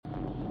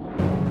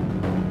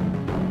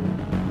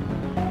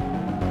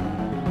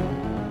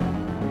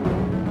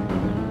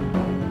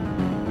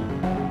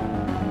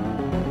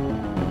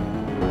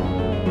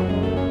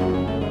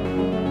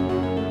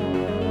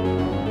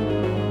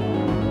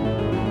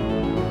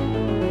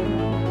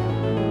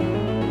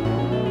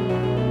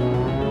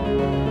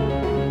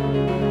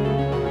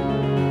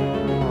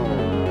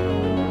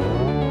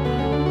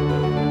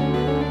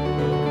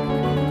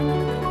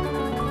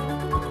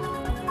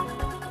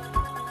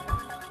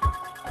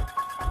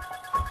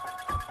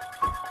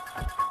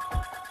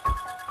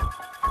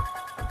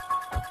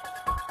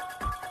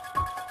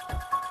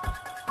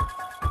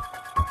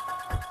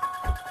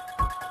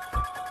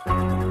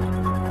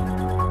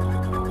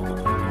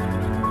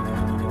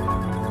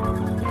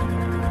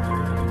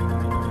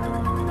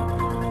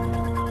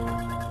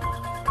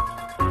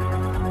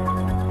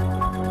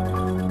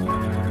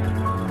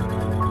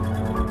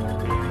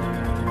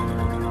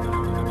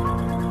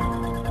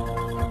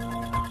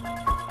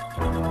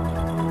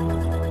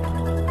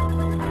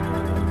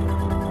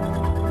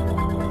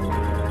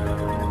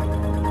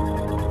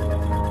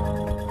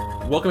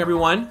Welcome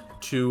everyone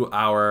to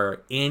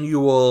our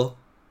annual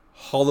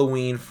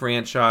Halloween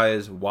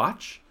franchise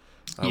watch.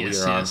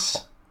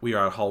 We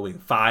are on Halloween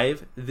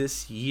 5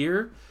 this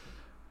year.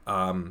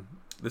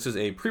 This is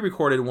a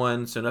pre-recorded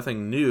one, so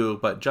nothing new.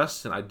 But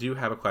Justin, I do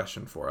have a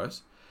question for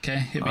us. Okay,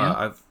 hit me up.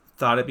 I've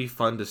thought it'd be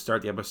fun to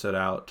start the episode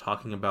out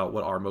talking about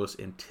what our most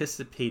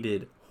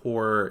anticipated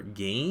horror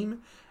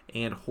game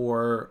and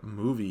horror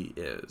movie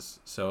is.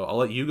 So I'll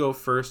let you go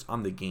first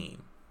on the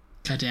game.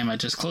 God damn, I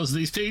just closed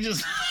these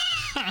pages.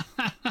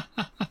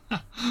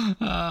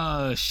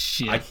 Oh,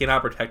 shit. I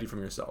cannot protect you from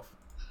yourself.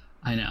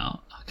 I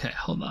know. Okay,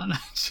 hold on. I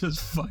just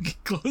fucking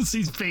closed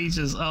these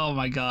pages. Oh,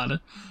 my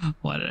God.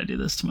 Why did I do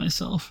this to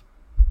myself?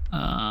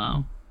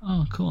 Oh,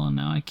 cool.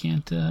 Now I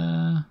can't...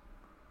 Here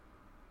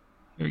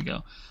we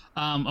go.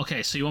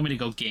 Okay, so you want me to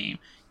go game.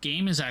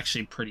 Game is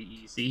actually pretty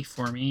easy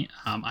for me.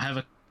 I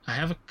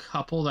have a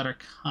couple that are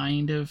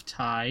kind of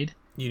tied.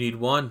 You need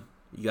one.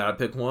 You gotta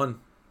pick one.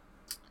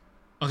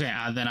 Okay,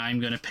 then I'm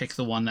going to pick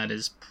the one that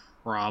is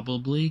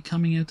probably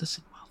coming out this...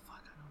 Well,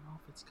 fuck, I don't know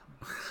if it's coming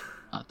out this year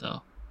or not,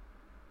 though.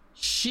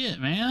 Shit,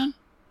 man.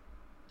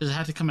 Does it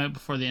have to come out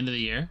before the end of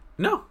the year?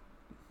 No.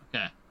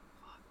 Okay.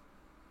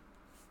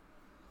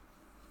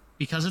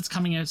 Because it's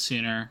coming out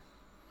sooner,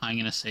 I'm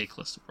going to say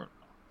Callisto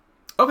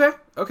Protocol.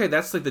 Okay,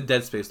 that's like the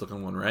Dead Space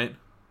looking one, right?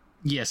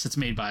 Yes, it's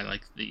made by,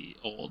 like, the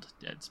old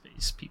Dead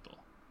Space people.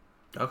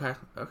 Okay,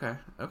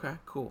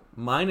 cool.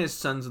 Mine is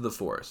Sons of the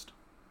Forest.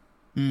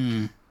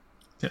 Yeah,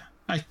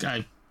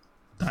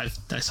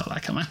 I saw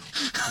that coming.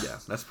 Yeah,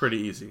 that's pretty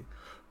easy.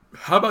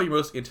 How about your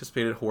most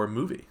anticipated horror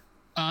movie?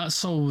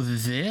 So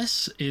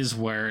this is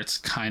where it's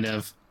kind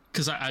of...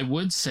 Because I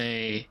would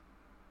say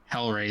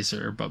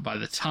Hellraiser, but by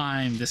the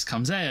time this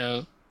comes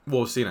out...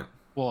 We'll have seen it.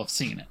 We'll have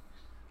seen it.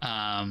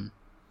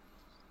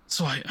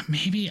 So I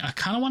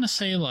kind of want to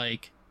say,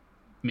 like,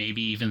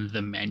 maybe even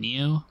The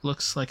Menu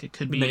looks like it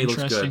could be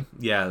interesting. Looks good.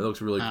 Yeah, it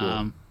looks really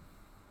cool.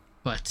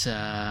 But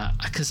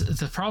because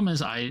the problem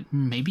is,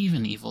 maybe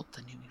even the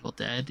new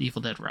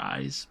Evil Dead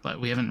Rise, but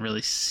we haven't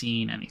really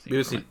seen anything. We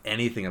haven't seen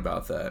anything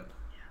about that.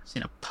 Yeah,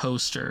 seen a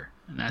poster,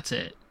 and that's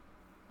it.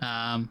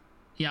 Yeah,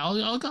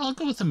 I'll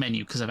go with The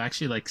Menu because I've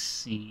actually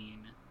seen.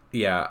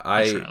 Yeah,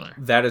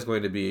 that is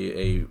going to be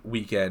a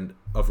weekend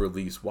of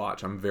release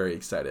watch. I'm very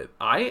excited.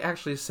 I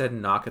actually said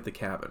Knock at the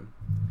Cabin.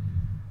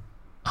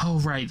 Oh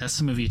right, that's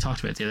the movie you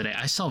talked about the other day.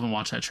 I still haven't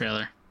watched that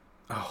trailer.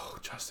 Oh,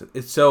 Justin.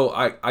 It's so...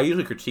 I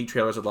usually critique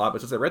trailers a lot, but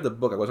since I read the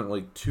book, I wasn't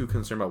really too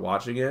concerned about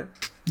watching it.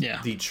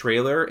 Yeah. The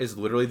trailer is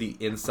literally the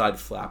inside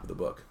flap of the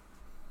book.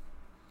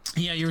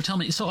 Yeah, you were telling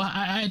me. So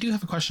I do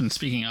have a question,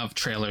 speaking of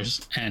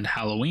trailers and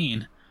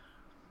Halloween.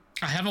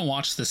 I haven't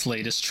watched this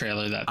latest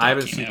trailer that I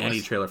haven't seen any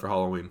trailer for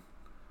Halloween.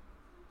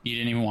 You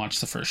didn't even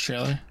watch the first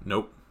trailer?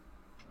 Nope.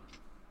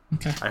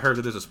 Okay. I heard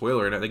that there's a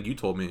spoiler, and I think you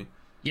told me.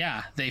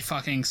 Yeah, they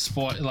fucking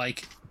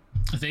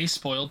they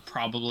spoiled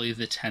probably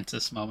the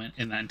tensest moment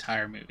in the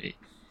entire movie.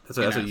 That's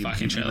what you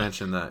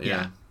mentioned that,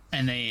 yeah.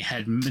 And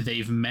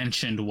they've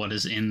mentioned what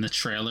is in the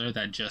trailer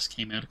that just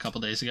came out a couple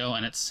days ago,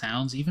 and it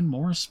sounds even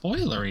more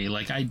spoilery.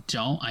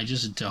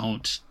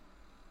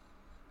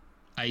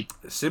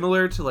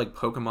 Similar to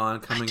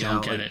Pokemon coming out. I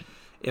don't get it.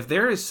 If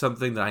there is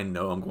something that I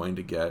know I'm going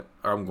to get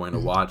or I'm going to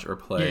watch or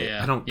play,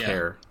 I don't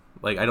care.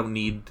 I don't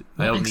need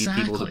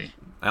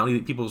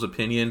people's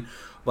opinion.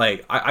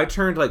 I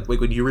turned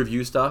when you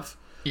review stuff.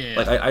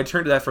 I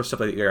turn to that for stuff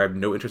I have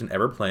no interest in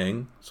ever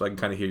playing, so I can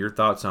kind of hear your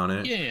thoughts on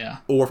it. Yeah.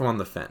 Or if I'm on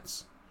the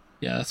fence.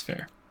 Yeah, that's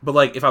fair.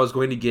 But if I was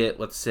going to get,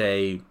 let's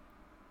say,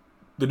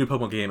 the new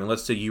Pokemon game, and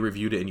let's say you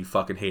reviewed it and you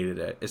fucking hated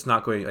it, it's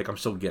not going... I'm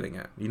still getting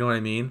it. You know what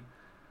I mean?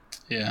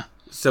 Yeah.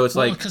 So it's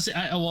because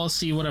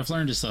see, what I've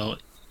learned is though,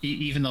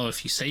 even though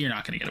if you say you're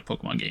not going to get a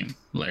Pokemon game,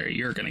 Larry,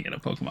 you're going to get a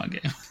Pokemon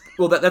game.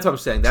 Well, that's what I'm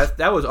saying.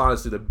 That was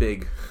honestly the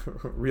big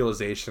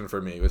realization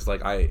for me. It was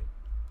I'm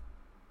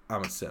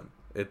a sim.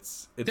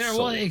 It's there.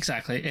 Well,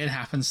 exactly. It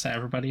happens to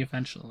everybody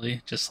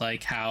eventually. Just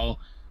like how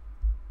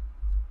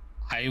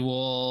I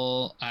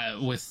will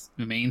with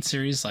the main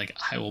series,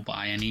 I will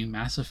buy any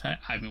Mass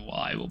Effect. I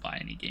will buy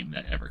any game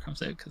that ever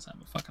comes out because I'm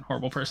a fucking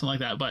horrible person like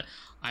that. But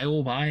I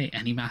will buy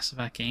any Mass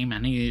Effect game,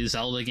 any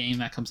Zelda game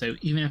that comes out,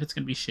 even if it's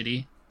gonna be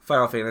shitty.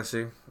 Final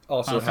Fantasy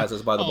also has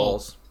us by the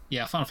balls.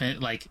 Yeah, Final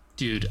Fantasy.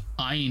 Dude,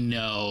 I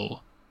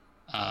know,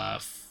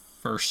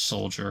 First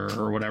Soldier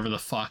or whatever the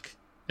fuck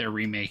they're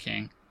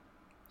remaking.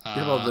 You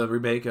know about the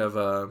remake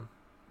of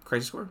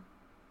Crisis Core?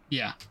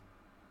 Yeah.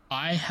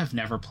 I have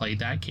never played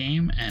that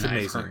game, and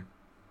it's amazing.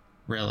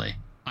 Really?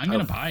 I'm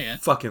going to buy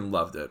it. Fucking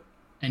loved it.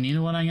 And you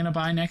know what I'm going to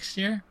buy next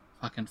year?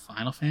 Fucking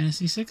Final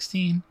Fantasy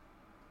 16.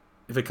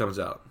 If it comes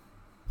out.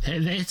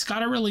 It's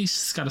got a release.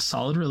 It's got a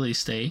solid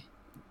release date.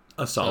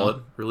 A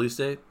solid release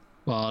date?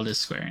 Well, it is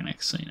Square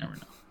Enix, so you never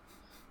know.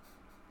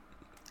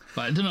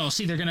 But no,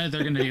 see, they're gonna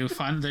do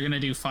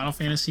Final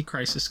Fantasy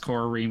Crisis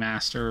Core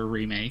remaster,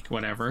 remake,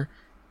 whatever.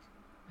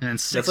 And then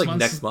 6 months.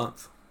 That's next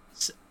month.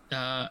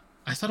 I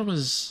thought it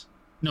was...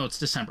 No, it's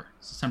December.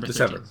 It's December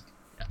 13th.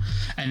 Yeah.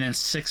 And then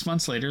 6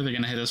 months later, they're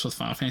going to hit us with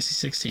Final Fantasy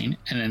 16.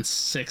 And then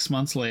 6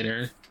 months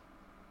later,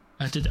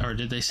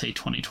 Did they say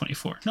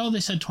 2024? No, they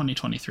said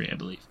 2023, I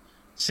believe.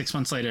 6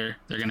 months later,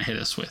 they're going to hit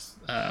us with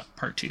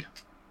part 2.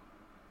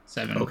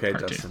 7. Okay,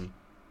 part Justin. 2.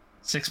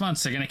 6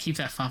 months, they're going to keep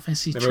that Final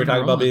Fantasy. Remember we were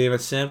talking about being a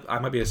simp? I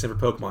might be a simp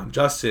for Pokemon.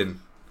 Justin,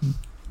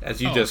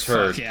 as you just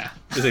heard,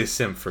 is a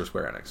simp for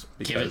Square Enix.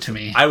 Give it to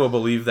me. I will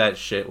believe that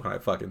shit when I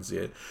fucking see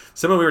it.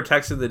 Someone we were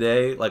texting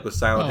today, like with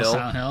Silent Hill.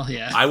 Silent Hill,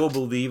 yeah. I will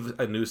believe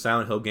a new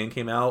Silent Hill game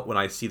came out when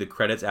I see the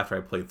credits after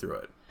I played through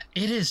it.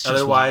 It is just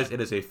Otherwise, wild.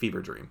 It is a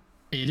fever dream.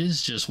 It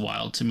is just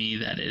wild to me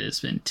that it has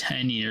been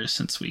 10 years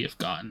since we have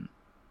gotten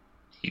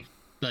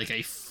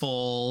a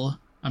full...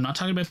 I'm not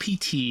talking about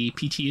PT.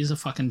 PT is a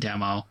fucking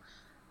demo.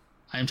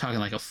 I'm talking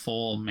like a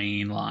full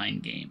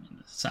mainline game in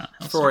the Silent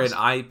Hill for series.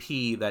 an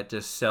IP that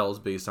just sells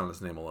based on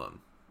its name alone.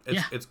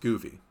 It's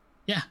goofy.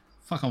 Yeah,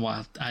 fucking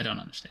wild. I don't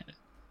understand it.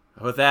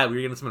 With that,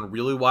 we're getting something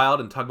really wild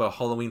and talk about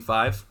Halloween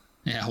 5.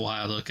 Yeah,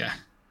 wild. Okay.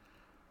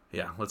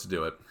 Yeah, let's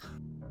do it.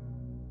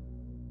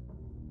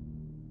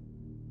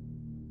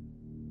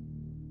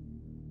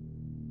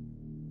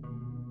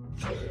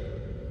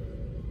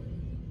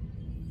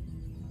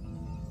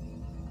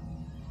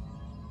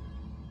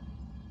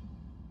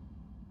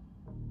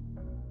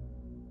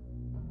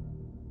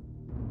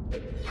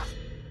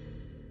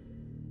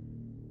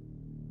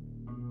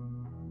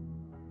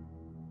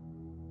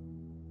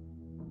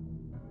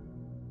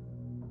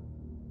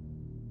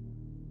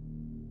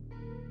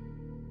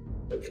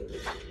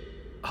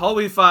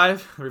 Halloween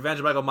 5, Revenge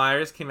of Michael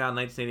Myers, came out in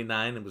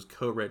 1989 and was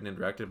co-written and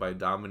directed by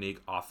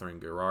Dominique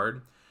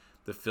Authier-Girard.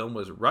 The film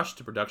was rushed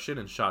to production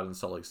and shot in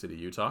Salt Lake City,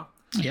 Utah.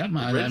 Yep,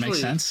 that makes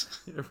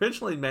sense.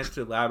 Originally meant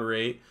to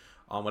elaborate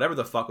on whatever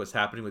the fuck was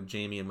happening with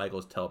Jamie and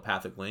Michael's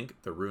telepathic link,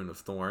 the Rune of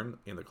Thorn,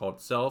 and the cult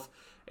itself,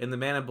 and the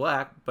Man in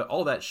Black, but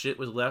all that shit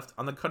was left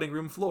on the cutting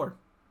room floor.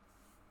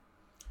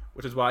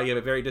 Which is why you have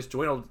a very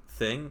disjointed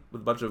thing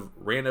with a bunch of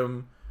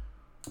random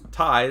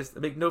ties that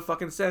make no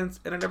fucking sense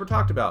and are never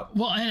talked about.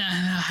 Well,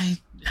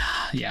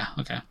 yeah,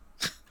 okay.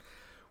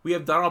 We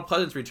have Donald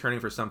Pleasance returning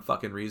for some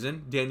fucking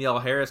reason, Danielle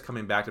Harris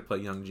coming back to play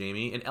young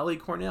Jamie, and Ellie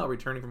Cornell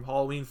returning from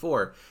Halloween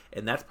 4.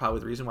 And that's probably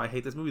the reason why I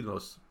hate this movie the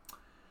most.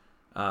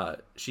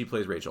 She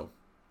plays Rachel.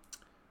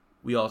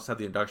 We also have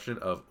the induction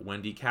of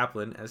Wendy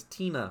Kaplan as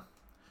Tina.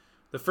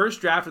 The first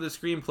draft of the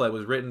screenplay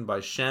was written by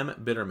Shem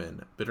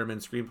Bitterman.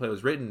 Bitterman's screenplay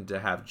was written to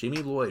have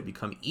Jamie Lloyd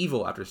become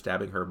evil after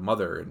stabbing her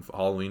mother in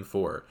Halloween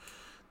 4.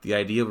 The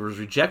idea was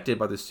rejected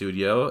by the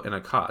studio and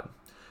Akkad.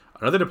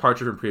 Another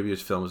departure from previous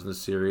films in the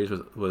series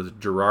was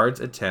Gerard's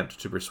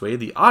attempt to persuade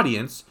the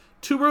audience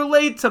to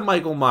relate to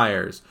Michael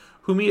Myers,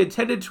 whom he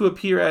intended to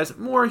appear as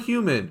more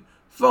human,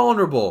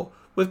 vulnerable,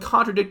 with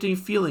contradicting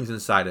feelings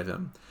inside of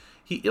him.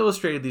 He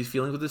illustrated these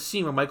feelings with a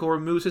scene where Michael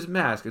removes his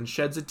mask and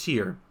sheds a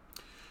tear.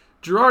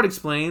 Gerard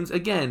explains,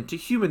 again, to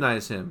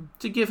humanize him,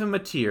 to give him a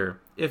tear.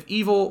 If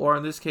evil, or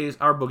in this case,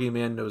 our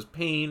boogeyman, knows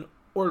pain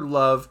or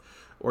love,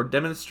 or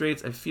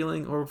demonstrates a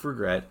feeling of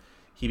regret,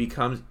 he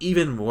becomes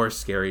even more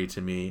scary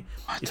to me.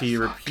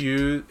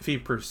 If he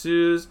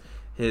pursues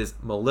his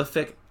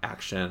malefic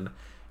action,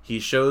 he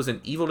shows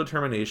an evil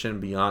determination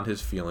beyond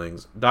his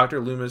feelings. Dr.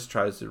 Loomis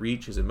tries to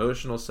reach his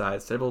emotional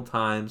side several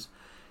times.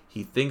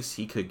 He thinks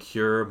he could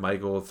cure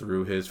Michael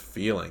through his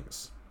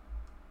feelings.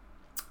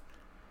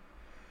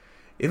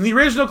 In the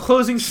original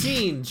closing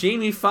scene,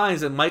 Jamie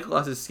finds that Michael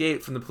has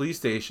escaped from the police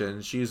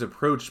station. She is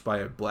approached by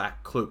a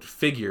black-cloaked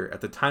figure.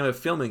 At the time of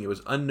filming, it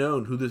was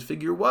unknown who this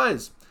figure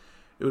was.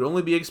 It would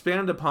only be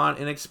expanded upon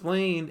and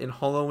explained in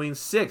Halloween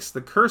 6, The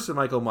Curse of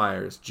Michael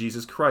Myers.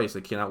 Jesus Christ, I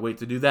cannot wait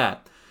to do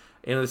that.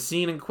 And the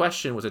scene in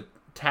question was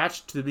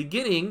attached to the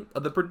beginning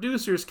of the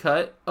producer's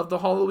cut of the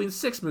Halloween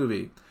 6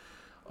 movie.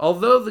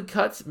 Although the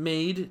cuts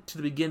made to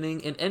the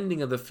beginning and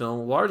ending of the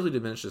film largely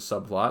diminish the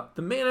subplot,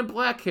 the Man in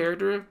Black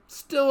character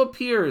still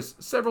appears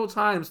several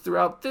times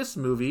throughout this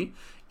movie,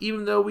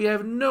 even though we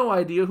have no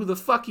idea who the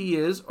fuck he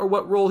is or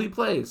what role he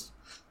plays.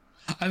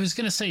 I was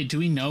going to say, do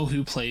we know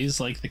who plays,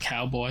 like, the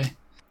cowboy?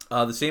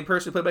 The same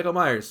person who played Michael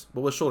Myers,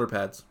 but with shoulder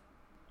pads.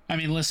 I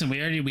mean, listen,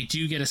 we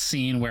do get a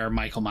scene where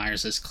Michael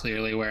Myers is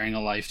clearly wearing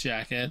a life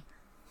jacket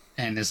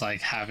and is, like,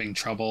 having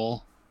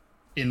trouble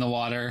in the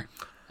water.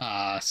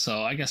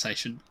 So I guess I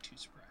shouldn't be too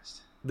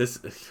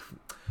surprised.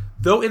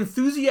 Though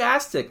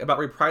enthusiastic about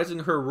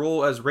reprising her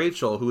role as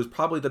Rachel, who was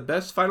probably the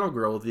best final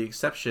girl with the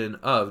exception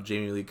of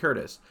Jamie Lee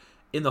Curtis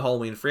in the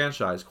Halloween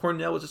franchise,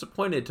 Cornell was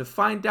disappointed to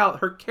find out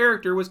her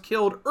character was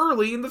killed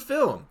early in the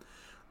film.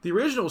 The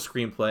original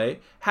screenplay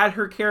had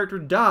her character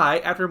die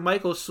after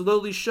Michael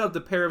slowly shoved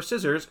a pair of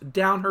scissors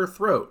down her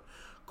throat.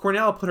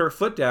 Cornell put her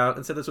foot down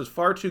and said this was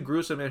far too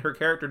gruesome and her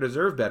character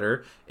deserved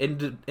better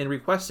and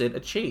requested a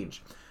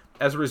change.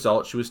 As a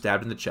result, she was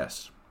stabbed in the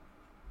chest.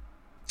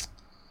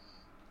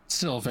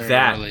 Still very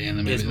early in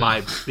the movie. That is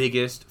my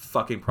biggest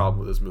fucking problem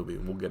with this movie,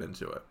 and we'll get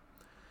into it.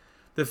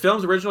 The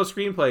film's original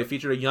screenplay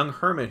featured a young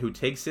hermit who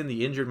takes in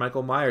the injured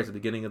Michael Myers at the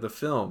beginning of the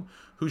film,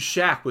 whose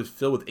shack was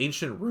filled with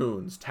ancient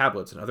runes,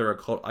 tablets, and other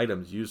occult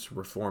items used to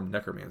perform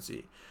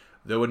necromancy.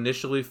 Though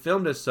initially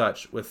filmed as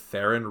such, with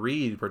Theron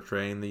Reed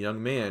portraying the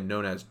young man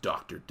known as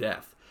Dr.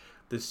 Death,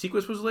 The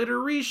sequence was later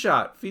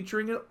reshot,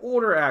 featuring an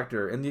older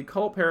actor, and the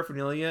occult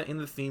paraphernalia in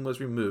the theme was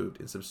removed.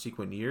 In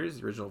subsequent years,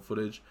 the original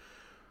footage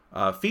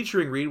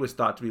featuring Reed was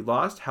thought to be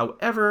lost.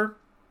 However,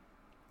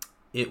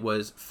 it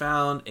was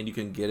found, and you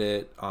can get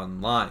it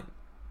online.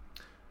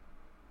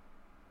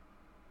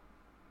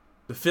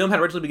 The film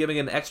had originally been given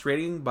an X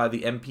rating by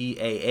the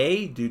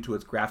MPAA due to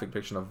its graphic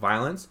depiction of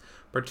violence,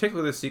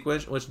 particularly the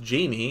sequence in which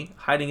Jamie,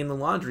 hiding in the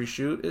laundry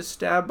chute, is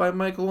stabbed by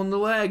Michael in the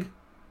leg.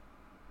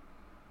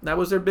 That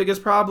was their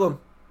biggest problem.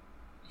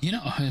 You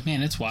know,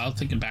 man, it's wild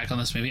thinking back on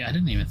this movie. I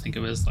didn't even think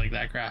it was like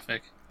that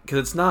graphic. Because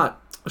it's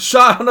not.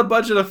 Shot on a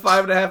budget of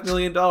 $5.5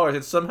 million,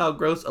 it somehow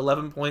grossed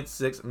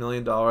 $11.6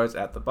 million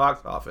at the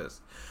box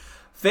office.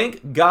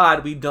 Thank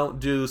God we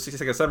don't do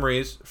 60-second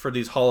summaries for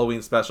these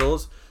Halloween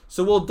specials,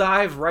 so we'll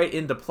dive right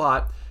into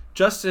plot.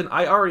 Justin,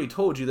 I already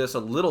told you this a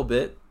little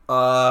bit.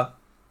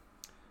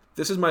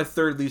 This is my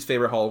third least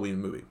favorite Halloween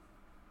movie.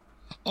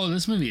 Oh,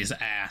 this movie is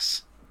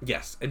ass.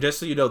 Yes, and just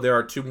so you know, there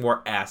are 2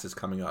 more asses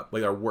coming up.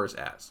 Like, our worst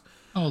ass.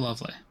 Oh,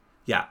 lovely.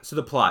 Yeah, so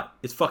the plot,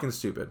 it's fucking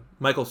stupid.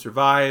 Michael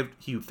survived.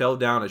 He fell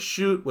down a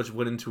chute, which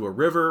went into a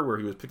river where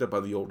he was picked up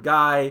by the old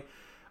guy.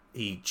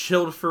 He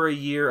chilled for a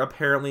year,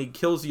 apparently,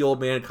 kills the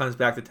old man, comes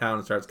back to town,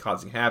 and starts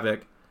causing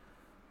havoc.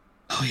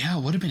 Oh, yeah,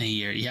 it would have been a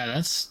year. Yeah,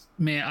 that's...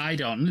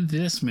 Man,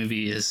 this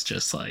movie is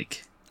just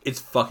like...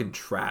 It's fucking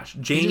trash.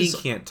 Jamie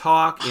can't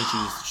talk, and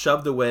she's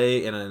shoved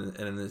away in an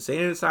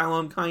insane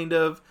asylum, kind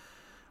of.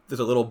 There's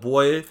a little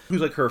boy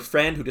who's like her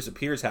friend who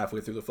disappears halfway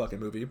through the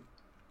fucking movie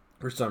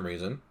for some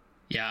reason.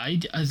 Yeah,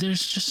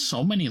 there's just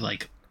so many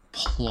like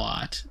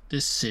plot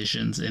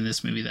decisions in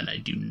this movie that I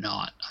do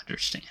not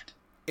understand.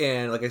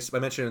 And like I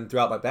mentioned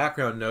throughout my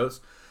background notes,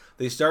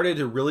 they started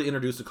to really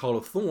introduce the Cult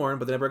of Thorn,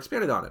 but they never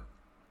expanded on it.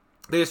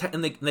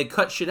 They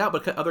cut shit out,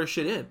 but cut other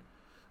shit in.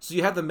 So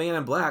you have the Man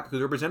in Black,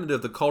 who's representative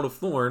of the Cult of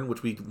Thorn,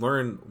 which we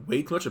learn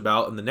way too much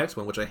about in the next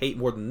one, which I hate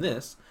more than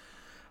this.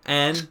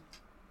 And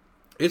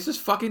it's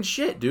just fucking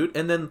shit, dude.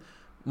 And then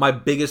my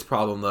biggest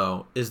problem,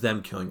 though, is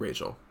them killing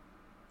Rachel.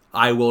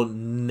 I will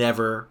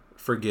never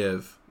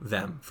forgive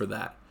them for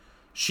that.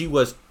 She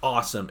was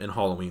awesome in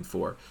Halloween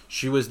 4.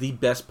 She was the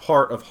best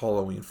part of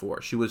Halloween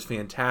 4. She was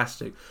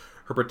fantastic.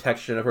 Her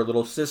protection of her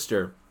little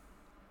sister,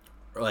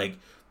 like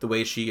the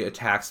way she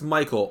attacks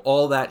Michael,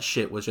 all that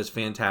shit was just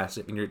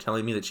fantastic. And you're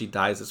telling me that she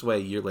dies this way a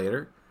year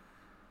later?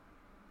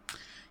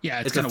 Yeah,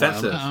 it's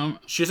offensive.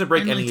 She doesn't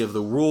break any of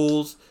the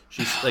rules.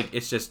 She's like,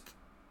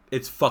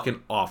 it's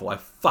fucking awful. I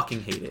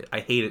fucking hate it. I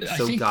hate it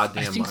so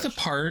goddamn much. I think the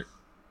part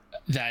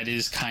that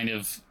is kind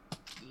of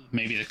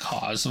maybe the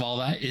cause of all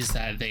that is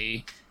that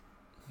they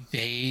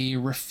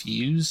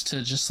refuse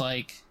to just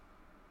like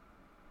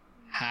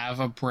have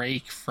a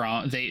break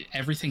from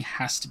everything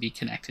has to be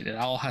connected. It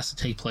all has to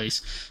take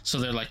place. So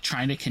they're like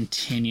trying to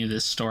continue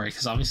this story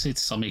because obviously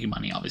it's still making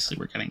money. Obviously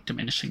we're getting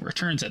diminishing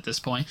returns at this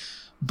point,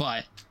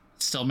 but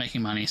it's still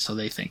making money. So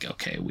they think,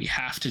 okay, we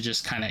have to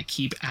just kind of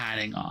keep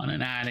adding on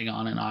and adding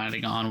on and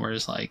adding on.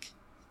 Whereas like,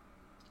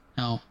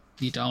 no,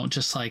 you don't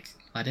just like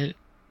let it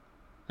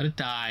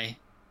die.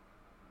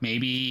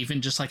 Maybe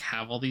even just like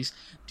have all these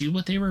do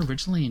what they were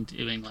originally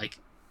doing, like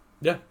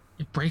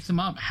break them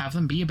up, have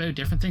them be about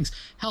different things.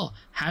 Hell,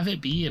 have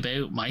it be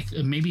about Mike.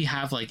 Maybe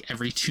have like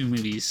every 2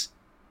 movies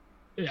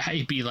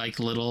it'd be like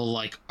little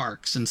like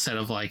arcs instead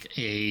of like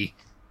a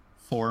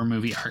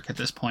 4-movie arc at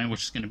this point,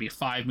 which is going to be a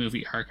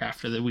 5-movie arc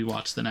after that we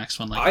watch the next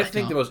one. Like I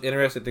think the most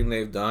interesting thing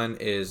they've done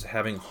is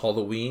having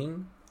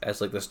Halloween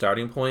as like the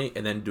starting point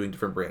and then doing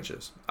different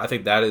branches. I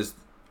think that is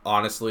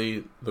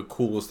honestly the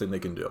coolest thing they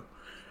can do,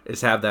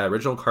 is have that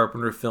original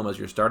Carpenter film as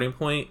your starting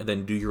point and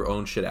then do your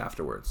own shit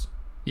afterwards.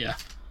 Yeah,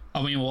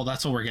 I mean, well,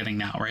 that's what we're getting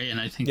now, right?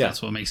 And I think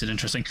that's what makes it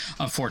interesting.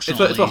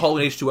 Unfortunately, it's what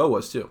Halloween H2O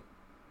was too.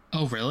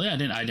 Oh, really? I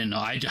didn't know.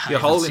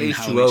 Halloween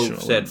H2O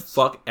said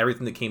fuck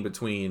everything that came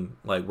between.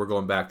 Like, we're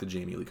going back to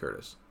Jamie Lee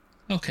Curtis.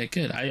 Okay,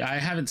 good. I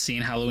haven't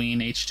seen Halloween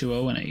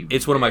H2O in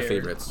it's one of my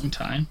favorites. Long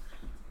time,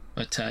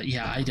 but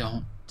yeah, I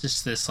don't.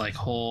 Just this like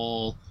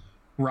whole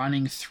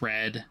running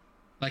thread.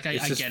 Like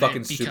it's just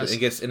fucking stupid. It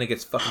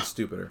gets fucking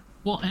stupider.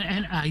 Well,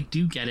 and I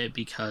do get it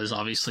because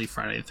obviously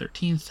Friday the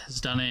 13th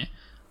has done it.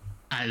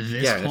 At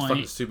this point, it's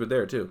fucking stupid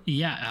there too.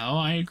 Yeah,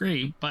 I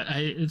agree. But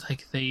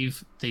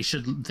they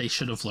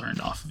should have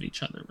learned off of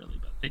each other really,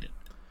 but they didn't.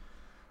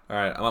 All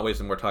right, I'm not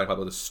wasting more time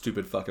about this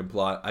stupid fucking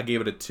plot. I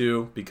gave it a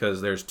 2 because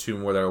there's 2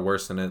 more that are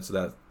worse than it,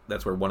 so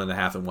that's where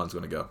 1.5 and 1's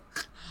going to go.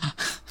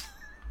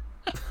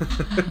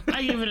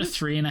 I gave it a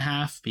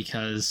 3.5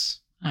 because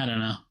I don't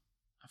know.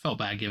 Felt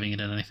bad giving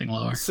it anything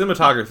lower.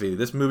 Cinematography.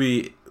 This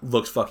movie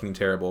looks fucking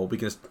terrible. We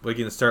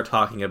can start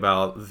talking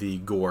about the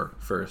gore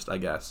first, I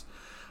guess.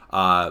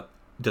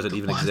 Does it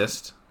even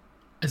exist?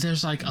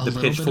 There's like the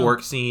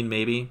pitchfork scene,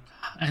 maybe.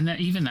 And then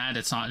even that,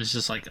 it's not. It's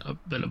just like a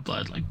bit of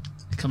blood, like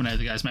coming out of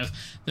the guy's mouth.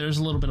 There's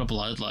a little bit of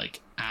blood,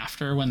 like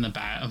after when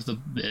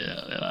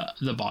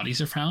the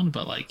bodies are found,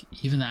 but like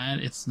even that,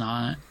 it's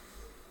not.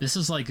 This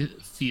is like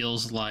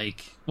feels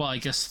like. Well, I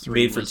guess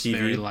 3 was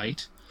very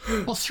light.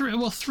 Well,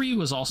 3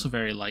 was also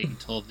very light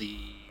until the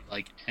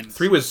and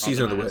 3 was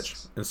Season of the Witch,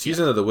 and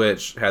Season of the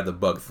Witch had the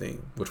bug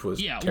thing, which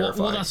was terrifying.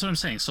 Well, that's what I'm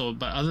saying. So,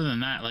 but other than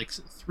that,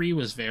 3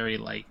 was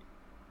very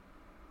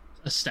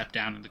a step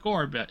down in the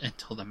gore, but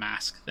until the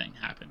mask thing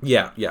happened.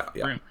 Yeah.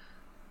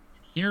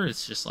 Here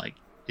it's just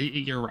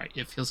you're right.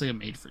 It feels like a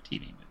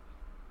made-for-TV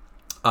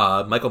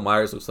movie. Michael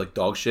Myers looks like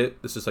dog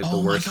shit. This is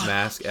the worst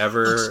mask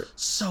ever. Looks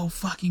so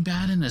fucking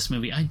bad in this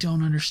movie. I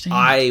don't understand.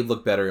 I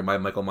look better in my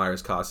Michael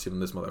Myers costume than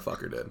this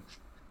motherfucker did.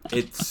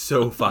 It's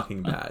so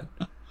fucking bad.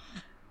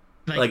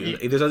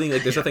 There's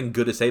nothing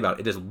good to say about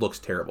it. It just looks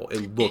terrible.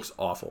 It looks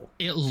awful.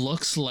 It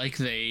looks like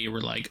they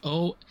were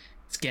oh,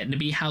 it's getting to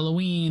be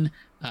Halloween.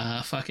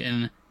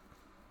 Fucking,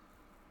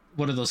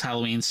 what are those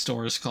Halloween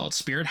stores called?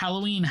 Spirit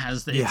Halloween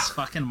has its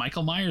fucking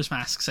Michael Myers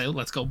masks out.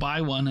 Let's go buy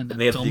one and then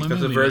they have the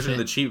expensive version and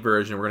the cheap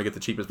version. We're gonna get the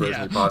cheapest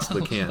version we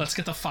possibly can. Let's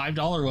get the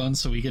 $5 one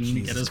so we can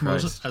get as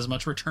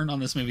much return on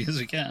this movie as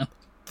we can.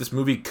 This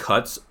movie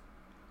cuts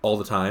all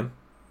the time.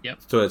 Yep.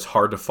 So it's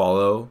hard to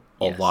follow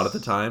a lot of the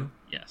time.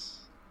 Yes.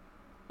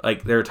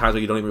 There are times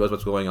where you don't even realize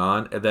what's going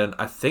on. And then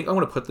I think I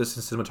want to put this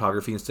in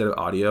cinematography instead of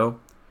audio.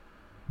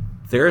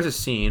 There is a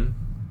scene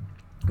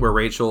where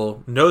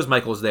Rachel knows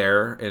Michael's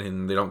there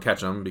and they don't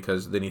catch him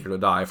because they need her to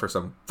die for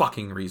some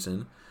fucking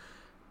reason.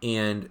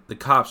 And the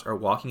cops are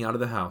walking out of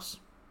the house.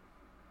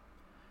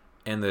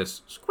 And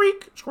this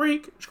squeak,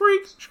 squeak,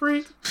 squeak,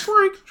 squeak,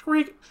 squeak,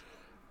 squeak.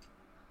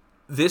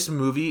 This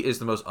movie is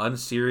the most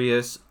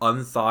unserious,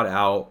 unthought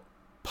out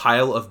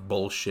pile of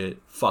bullshit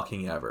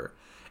fucking ever.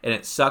 And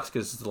it sucks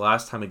because it's the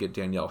last time we get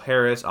Danielle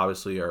Harris.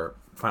 Obviously, our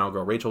final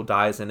girl Rachel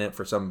dies in it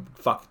for some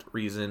fucked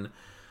reason.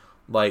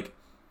 It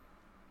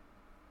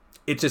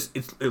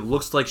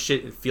looks like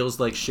shit. It feels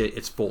like shit.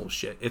 It's full of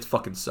shit. It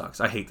fucking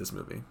sucks. I hate this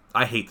movie.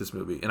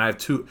 And I have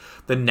two.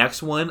 The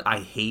next one I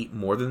hate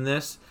more than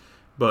this,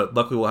 but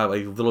luckily we'll have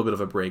a little bit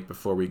of a break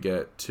before we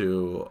get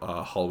to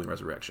Halloween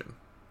Resurrection.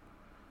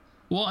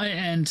 Well,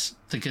 and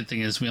the good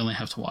thing is we only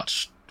have to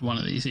watch one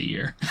of these a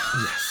year.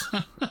 Yes.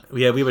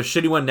 We have a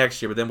shitty one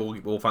next year, but then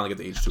we'll finally get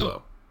the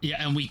H2O.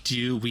 Yeah, and we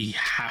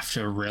have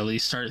to really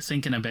start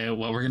thinking about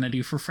what we're going to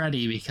do for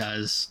Freddy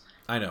because...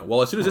 I know.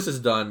 Well, as soon as this is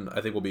done,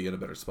 I think we'll be in a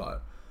better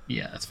spot.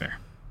 Yeah, that's fair.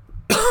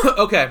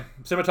 Okay.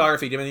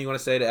 Cinematography. Do you have anything you want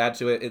to say to add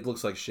to it? It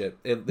looks like shit.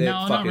 It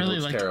fucking really.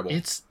 Looks terrible.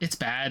 It's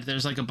bad.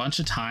 There's a bunch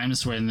of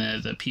times when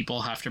the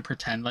people have to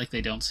pretend like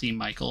they don't see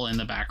Michael in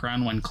the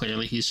background when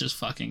clearly he's just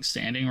fucking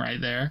standing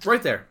right there.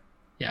 Right there.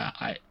 Yeah,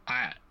 I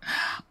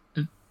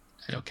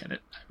don't get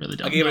it. I really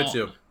don't. I gave it a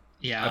 2.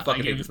 Yeah. I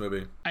fucking hate this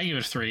movie. I gave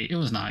it a 3. It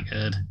was not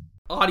good.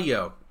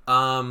 Audio.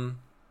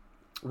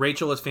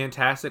 Rachel is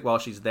fantastic while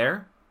she's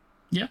there.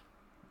 Yeah.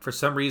 For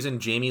some reason,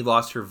 Jamie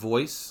lost her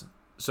voice,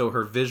 so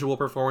her visual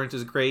performance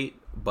is great,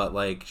 but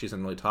she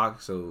doesn't really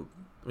talk. So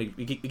we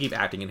keep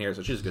acting in here,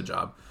 so she does a good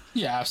job.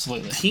 Yeah,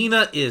 absolutely.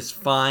 Tina is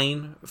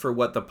fine for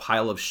what the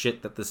pile of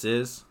shit that this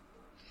is.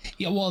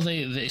 Yeah, well,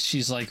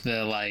 she's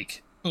the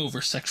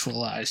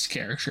over-sexualized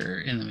character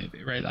in the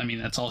movie, right? I mean,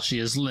 that's all she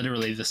is.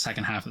 Literally, the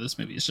second half of this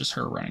movie is just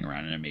her running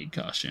around in a maid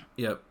costume.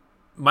 Yep.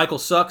 Michael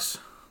sucks,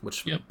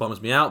 which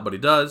bums me out, but he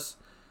does.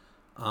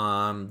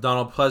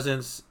 Donald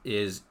Pleasance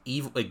is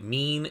evil,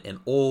 mean and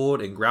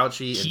old and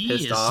grouchy and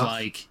pissed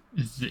off.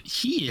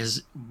 He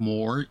is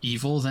more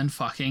evil than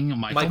fucking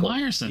Michael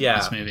Myers in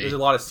this movie. There's a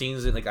lot of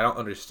scenes that I don't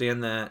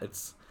understand that.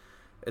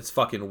 It's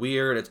fucking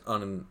weird. It's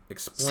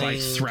unexplained.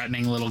 It's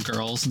threatening little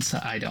girls and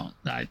stuff. I don't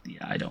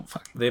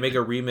fucking. They make a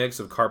remix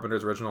of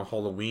Carpenter's original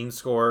Halloween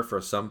score for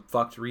some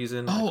fucked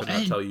reason. I could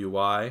not tell you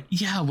why.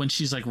 Yeah, when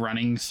she's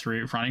running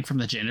from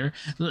the janitor,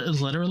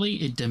 literally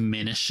it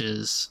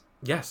diminishes.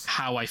 Yes.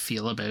 How I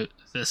feel about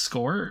this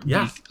score.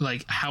 Yeah.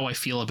 How I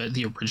feel about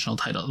the original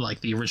title,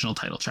 the original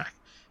title track,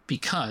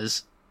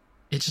 because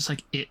it just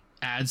it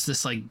adds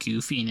this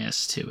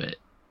goofiness to it.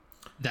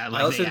 That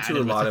I listen to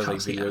a lot of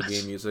video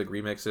game music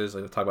remixes.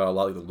 I talk about a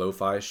lot of the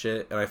lo-fi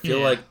shit, and I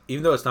feel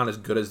even though it's not as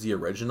good as the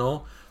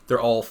original, they're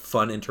all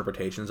fun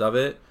interpretations of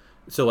it.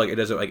 So it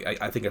doesn't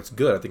I think it's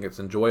good. I think it's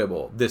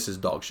enjoyable. This is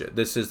dog shit.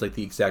 This is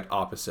the exact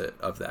opposite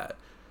of that.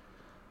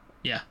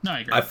 Yeah. No, I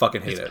agree. I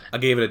fucking hate it. I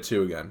gave it a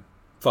 2 again.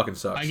 Fucking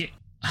sucks.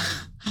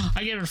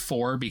 I gave it a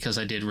 4 because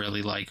I did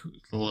really like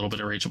a little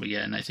bit of Rachel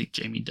Begin, and I think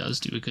Jamie does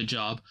do a good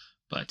job.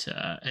 But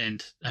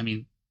and I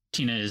mean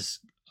Tina is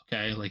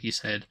okay, like you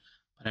said,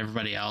 but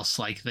everybody else,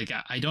 the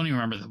guy, I don't even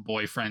remember the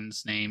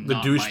boyfriend's name. The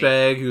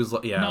douchebag who's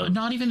no,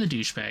 not even the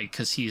douchebag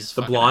because he's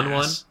the blonde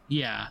one.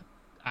 Yeah,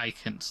 I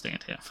couldn't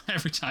stand him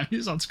every time he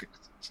was on screen.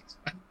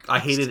 I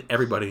hated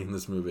everybody in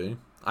this movie.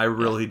 I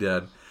really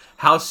did.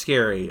 How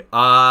scary.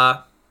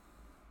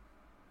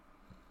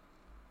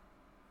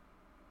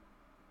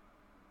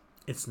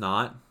 It's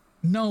not.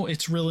 No,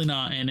 it's really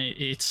not, and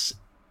it's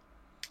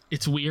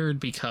weird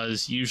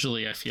because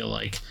usually I feel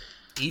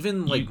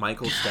even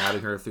Michael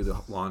stabbing her through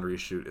the laundry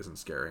chute isn't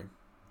scary,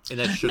 and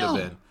that should have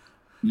been.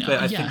 No, but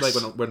I think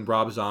when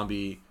Rob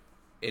Zombie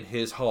in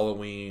his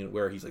Halloween,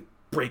 where he's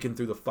breaking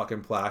through the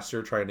fucking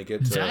plaster trying to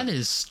get to. That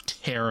is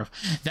terrible.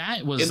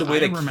 That was. In the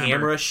way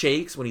camera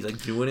shakes when he's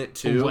like doing it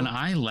too. When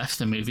I left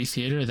the movie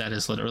theater, that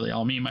is literally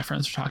all me and my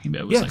friends were talking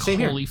about. It was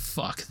holy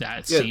fuck,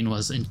 that scene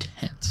was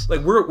intense.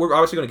 Like we're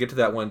obviously going to get to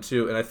that one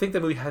too, and I think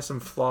that movie has some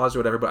flaws or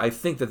whatever, but I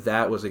think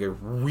that was like a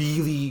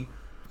really,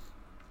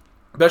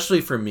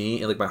 especially for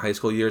me in like my high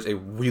school years, a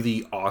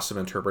really awesome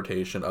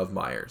interpretation of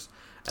Myers,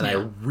 and I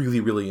really,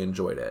 really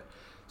enjoyed it.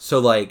 So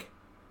like.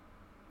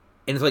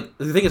 And it's like,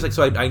 the thing is, like,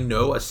 so I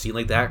know a scene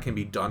like that can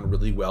be done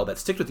really well that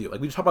sticks with you.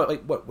 Like, we talk about,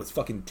 like, what was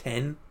fucking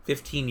 10,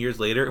 15 years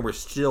later, and we're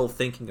still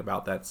thinking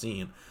about that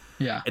scene.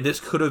 Yeah. And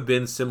this could have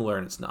been similar,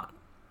 and it's not.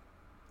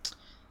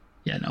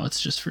 Yeah, no, it's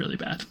just really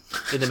bad.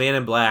 In The Man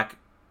in Black.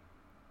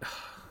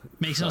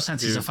 Makes no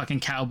sense. He's a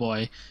fucking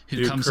cowboy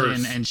who comes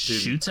in and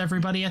shoots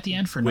everybody at the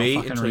end for no fucking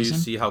reason. Wait until you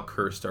see how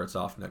Curse starts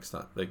off next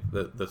time. Like,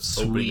 the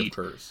opening of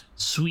Curse.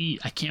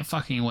 Sweet. I can't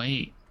fucking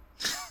wait.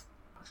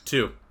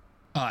 2.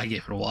 Oh, I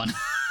gave it a 1.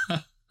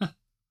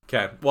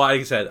 Okay, well,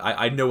 like I said,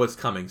 I know what's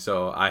coming,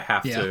 so I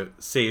have to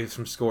save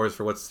some scores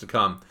for what's to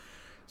come.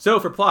 So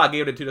for plot, I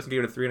gave it a 2, Dustin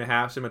gave it a 3.5.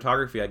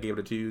 Cinematography, I gave it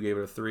a 2, you gave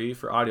it a 3.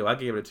 For audio, I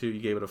gave it a 2, you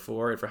gave it a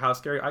 4. And for House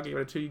Scary, I gave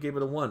it a 2, you gave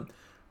it a 1.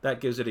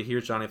 That gives it a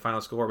Here's Johnny final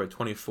score by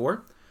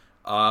 24.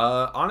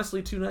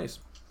 Honestly, too nice.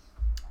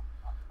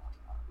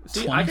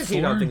 See, 24? I can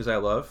hate on things I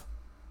love.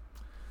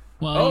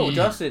 Well,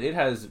 Dustin, it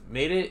has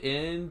made it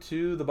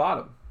into the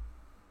bottom.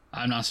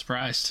 I'm not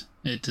surprised.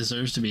 It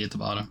deserves to be at the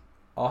bottom.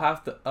 I'll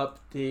have to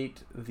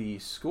update the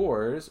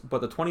scores, but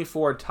the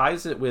 24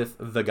 ties it with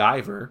The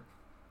Guyver.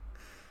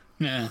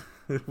 Yeah.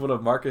 One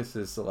of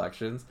Marcus's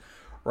selections.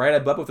 Right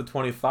above with the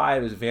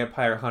 25 is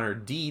Vampire Hunter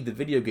D, the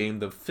video game.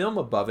 The film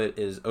above it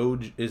is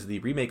the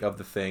remake of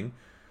The Thing,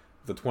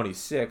 the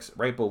 26.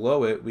 Right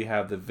below it, we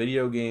have the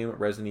video game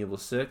Resident Evil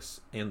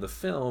 6 and the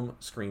film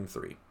Scream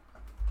 3.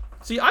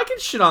 See, I can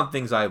shit on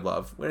things I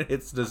love when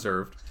it's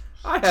deserved.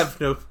 I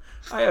have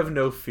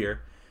no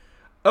fear.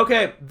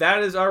 Okay,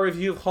 that is our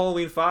review of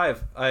Halloween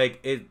 5.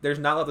 There's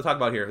not a lot to talk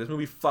about here. This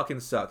movie fucking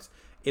sucks.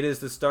 It is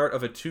the start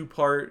of a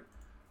 2-part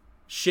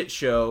shit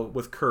show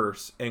with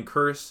Curse. And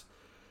Curse...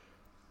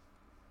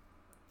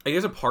 I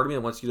guess a part of me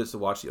that wants you just to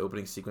watch the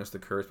opening sequence to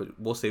Curse, but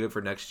we'll save it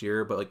for next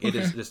year. But it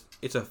is just...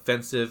 It's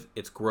offensive.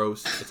 It's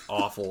gross. It's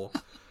awful.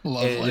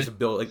 Lovely. And it's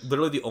built... Like,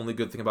 literally the only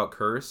good thing about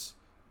Curse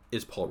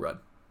is Paul Rudd.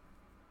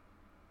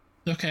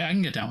 Okay, I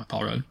can get down with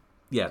Paul Rudd.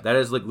 Yeah, that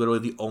is like literally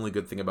the only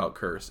good thing about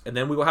Curse. And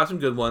then we will have some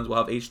good ones. We'll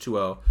have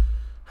H2O.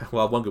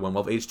 We'll have one good one.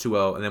 We'll have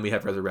H2O, and then we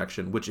have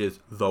Resurrection, which is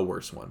the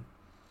worst one.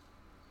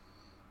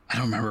 I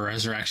don't remember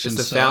Resurrection.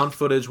 It's the found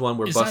footage one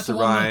where Busta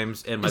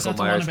Rhymes and Michael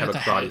Myers have a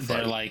karate fight.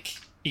 They're like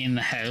in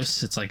the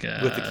house. It's like a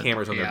with the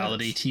cameras on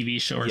reality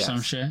TV show or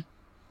some shit.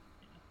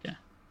 Yeah.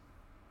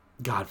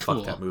 God,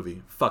 fuck that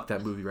movie. Fuck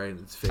that movie right in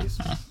its face.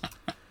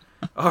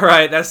 All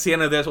right, that's the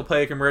end of this. We'll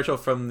play a commercial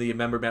from the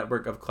member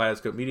network of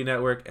Kaleidoscope Media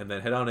Network and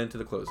then head on into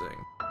the closing.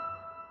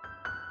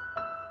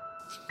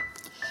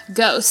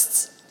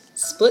 Ghosts.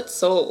 Split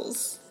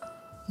souls.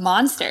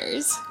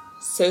 Monsters.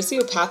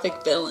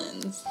 Sociopathic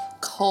villains.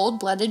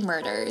 Cold-blooded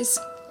murders.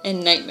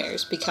 And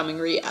nightmares becoming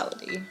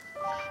reality.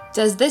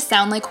 Does this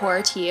sound like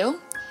horror to you?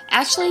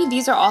 Actually,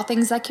 these are all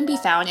things that can be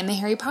found in the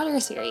Harry Potter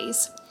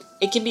series.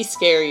 It can be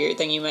scarier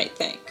than you might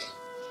think.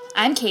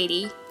 I'm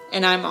Katie.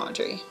 And I'm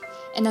Audrey.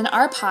 And on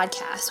our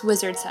podcast,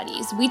 Wizard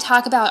Studies, we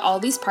talk about all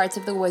these parts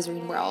of the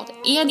wizarding world,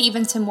 and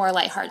even some more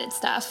lighthearted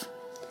stuff.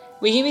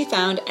 We can be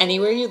found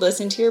anywhere you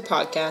listen to your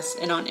podcasts,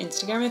 and on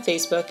Instagram and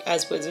Facebook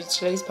as Wizard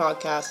Studies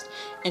Podcast,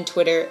 and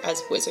Twitter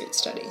as Wizard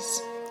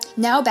Studies.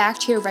 Now back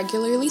to your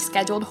regularly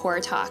scheduled horror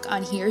talk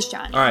on Here's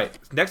Johnny. All right,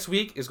 next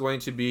week is going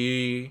to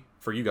be,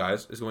 for you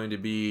guys, is going to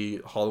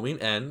be Halloween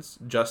Ends.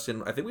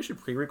 Justin, I think we should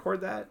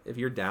pre-record that, if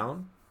you're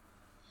down.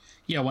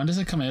 Yeah, when does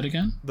it come out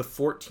again? The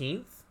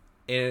 14th.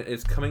 And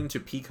it's coming to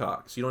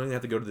Peacock, so you don't even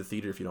have to go to the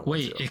theater if you don't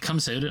want to. Wait, it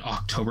comes out at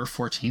October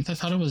 14th? I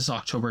thought it was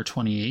October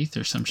 28th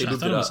or some shit. I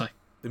thought it was like...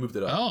 They moved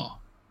it up. Oh.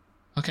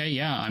 Okay,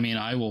 yeah. I mean,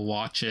 I will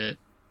watch it.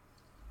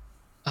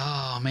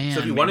 Oh, man. So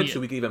if you wanted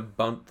to, we could even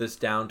bump this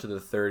down to the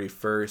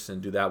 31st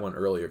and do that one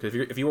earlier. Because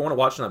if you want to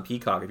watch it on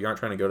Peacock, if you aren't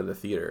trying to go to the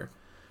theater,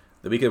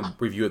 then we could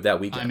review it that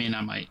weekend. I mean,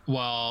 I might.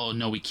 Well,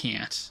 no, we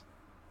can't.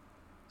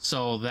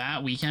 So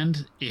that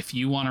weekend, if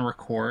you want to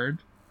record...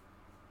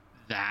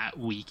 that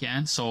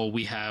weekend, so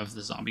we have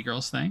the Zombie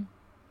Girls thing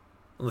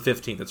on the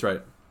 15th. That's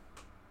right.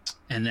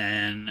 And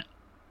then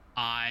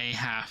I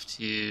have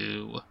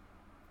to.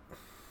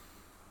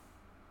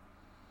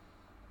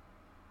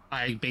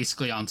 I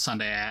basically on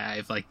Sunday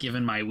I've like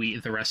given my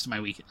week the rest of my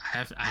week.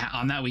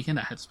 On that weekend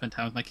I had to spend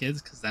time with my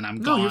kids because then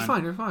I'm gone. No, you're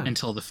fine. You're fine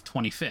until the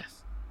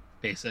 25th,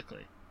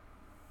 basically.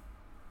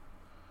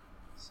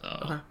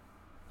 So,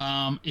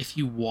 okay. If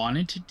you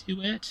wanted to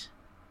do it.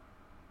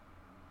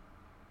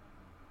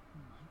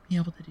 Be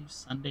able to do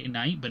Sunday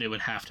night, but it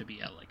would have to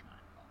be at like 9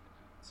 o'clock.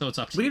 So it's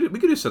up to you. We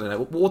could do Sunday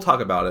night. We'll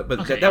talk about it, but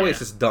okay, that way it's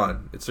just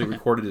done. It's like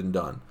recorded and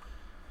done.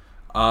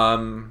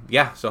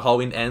 Yeah. So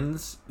Halloween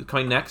Ends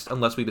coming next,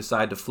 unless we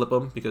decide to flip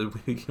them because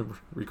we can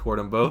record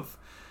them both,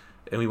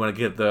 and we want to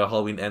get the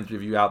Halloween Ends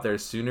review out there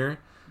sooner.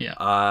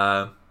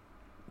 Yeah.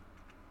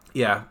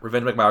 Yeah,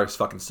 Revenge of Mike Myers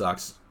fucking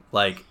sucks.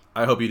 Like,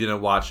 I hope you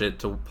didn't watch it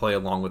to play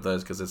along with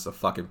us because it's a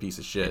fucking piece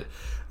of shit.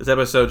 This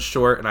episode's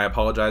short, and I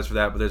apologize for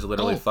that, but there's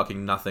literally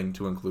fucking nothing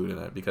to include in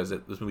it because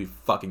this movie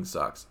fucking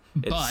sucks.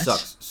 It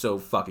sucks so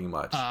fucking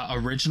much.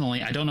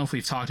 Originally, I don't know if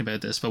we've talked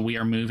about this, but we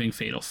are moving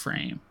Fatal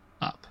Frame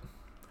up.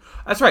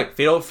 That's right.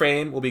 Fatal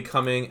Frame will be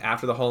coming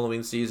after the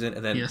Halloween season,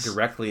 and then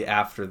directly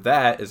after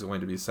that is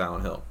going to be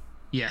Silent Hill.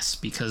 Yes,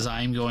 because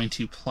I'm going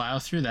to plow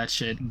through that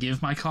shit,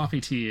 give my copy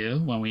to you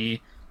when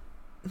we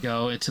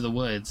go into the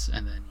woods,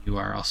 and then you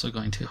are also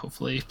going to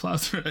hopefully plow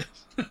through it.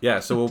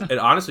 Yeah, so and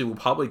honestly, we'll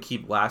probably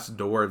keep Last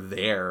Door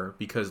there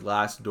because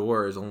Last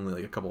Door is only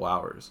like a couple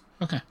hours.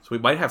 Okay. So we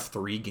might have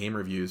 3 game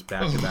reviews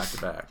back to back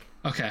to back.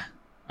 Okay.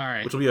 All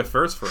right. Which will be a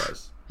first for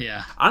us.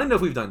 Yeah. I don't know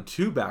if we've done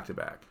 2 back to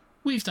back.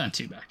 We've done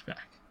 2 back to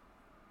back.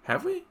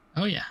 Have we?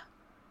 Oh, yeah.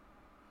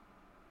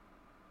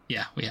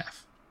 Yeah, we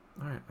have.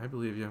 All right, I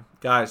believe you.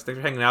 Guys, thanks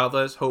for hanging out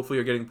with us. Hopefully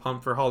you're getting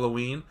pumped for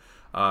Halloween.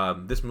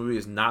 This movie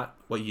is not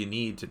what you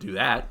need to do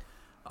that.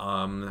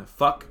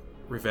 Fuck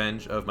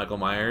Revenge of Michael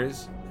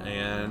Myers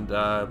and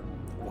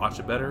watch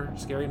a better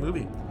scary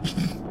movie.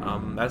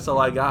 That's all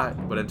I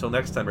got. But until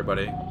next time,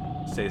 everybody,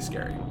 stay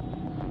scary.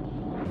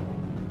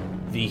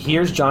 The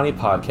Here's Johnny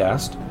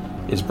podcast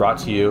is brought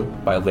to you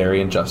by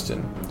Larry and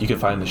Justin. You can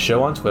find the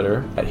show on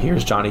Twitter at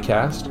Here's Johnny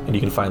Cast, and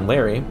you can find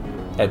Larry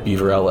at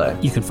Beaver LA.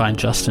 You can find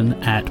Justin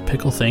at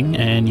Pickle Thing,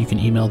 and you can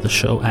email the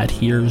show at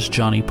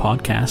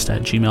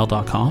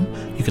here'sjohnnypodcast@gmail.com.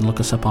 You can look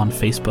us up on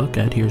Facebook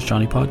at Here's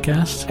Johnny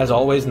Podcast. As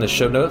always, in the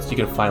show notes, you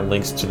can find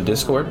links to the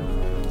Discord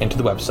and to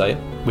the website.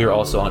 We are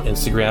also on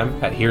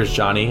Instagram at Here's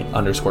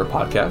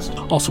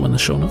Johnny_podcast. Also in the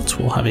show notes,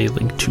 we'll have a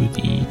link to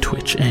the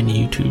Twitch and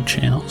YouTube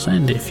channels.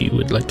 And if you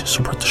would like to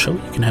support the show,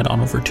 you can head on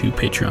over to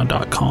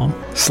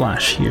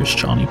patreon.com/Here's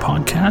Johnny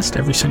Podcast.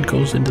 Every cent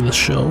goes into the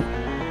show.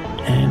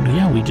 And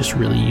yeah, we just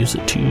really use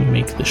it to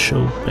make the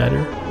show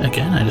better.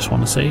 Again, I just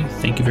want to say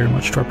thank you very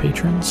much to our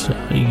patrons.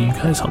 You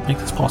guys help make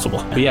this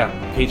possible. But yeah,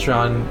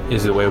 Patreon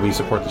is the way we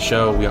support the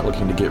show. We aren't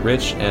looking to get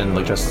rich. And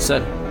like Justin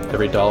said,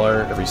 every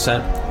dollar, every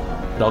cent,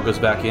 it all goes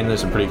back into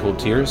some pretty cool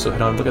tiers. So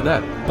head on and look at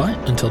that. But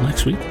until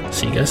next week,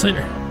 see you guys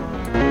later.